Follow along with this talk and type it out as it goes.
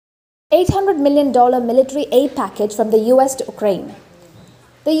$800 million military aid package from the US to Ukraine.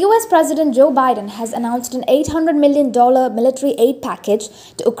 The US President Joe Biden has announced an $800 million military aid package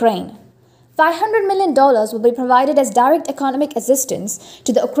to Ukraine. $500 million will be provided as direct economic assistance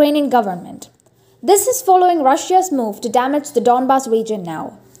to the Ukrainian government. This is following Russia's move to damage the Donbas region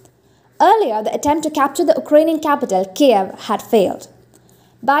now. Earlier, the attempt to capture the Ukrainian capital, Kyiv, had failed.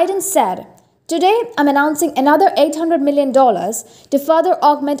 Biden said, "Today, I'm announcing another $800 million to further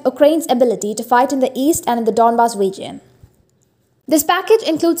augment Ukraine's ability to fight in the east and in the Donbas region." This package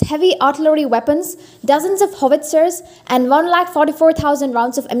includes heavy artillery weapons, dozens of howitzers, and 144,000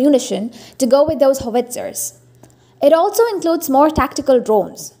 rounds of ammunition to go with those howitzers. It also includes more tactical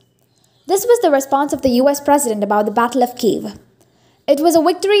drones. This was the response of the US president about the Battle of Kyiv. It was a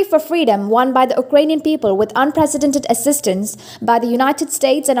victory for freedom won by the Ukrainian people with unprecedented assistance by the United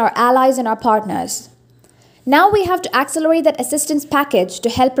States and our allies and our partners. Now we have to accelerate that assistance package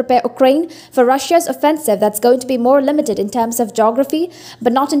to help prepare Ukraine for Russia's offensive that's going to be more limited in terms of geography,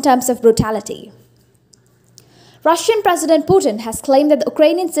 but not in terms of brutality. Russian President Putin has claimed that the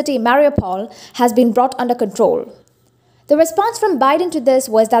Ukrainian city Mariupol has been brought under control. The response from Biden to this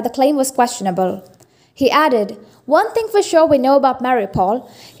was that the claim was questionable. He added, "One thing for sure we know about Mariupol,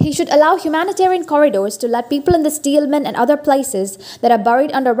 he should allow humanitarian corridors to let people in the steel mill and other places that are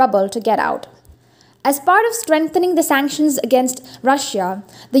buried under rubble to get out." As part of strengthening the sanctions against Russia,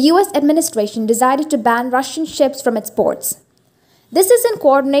 the US administration decided to ban Russian ships from its ports. This is in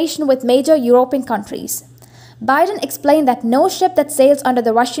coordination with major European countries. Biden explained that no ship that sails under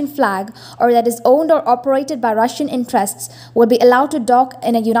the Russian flag or that is owned or operated by Russian interests will be allowed to dock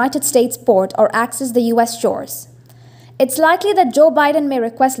in a United States port or access the US shores. It's likely that Joe Biden may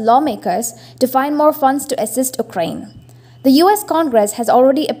request lawmakers to find more funds to assist Ukraine. The US Congress has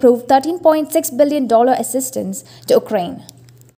already approved $13.6 billion assistance to Ukraine.